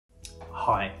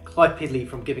Hi, Clive Pedley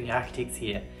from Giving Architects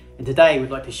here, and today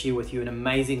we'd like to share with you an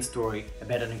amazing story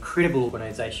about an incredible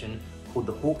organisation called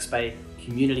the Hawke's Bay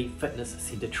Community Fitness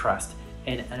Centre Trust,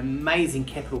 and an amazing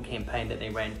capital campaign that they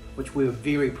ran, which we were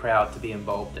very proud to be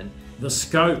involved in. The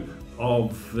scope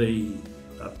of the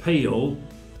appeal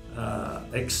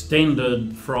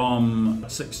extended from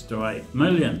 6 to 8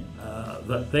 million,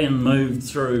 that then moved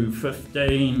through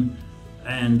 15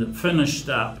 and finished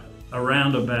up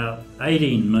around about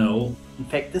 18 mil. In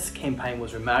fact, this campaign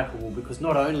was remarkable because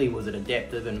not only was it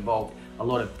adaptive and involved a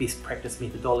lot of best practice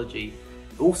methodology,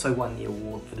 it also won the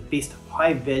award for the best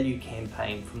high value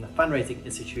campaign from the Fundraising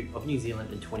Institute of New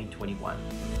Zealand in 2021.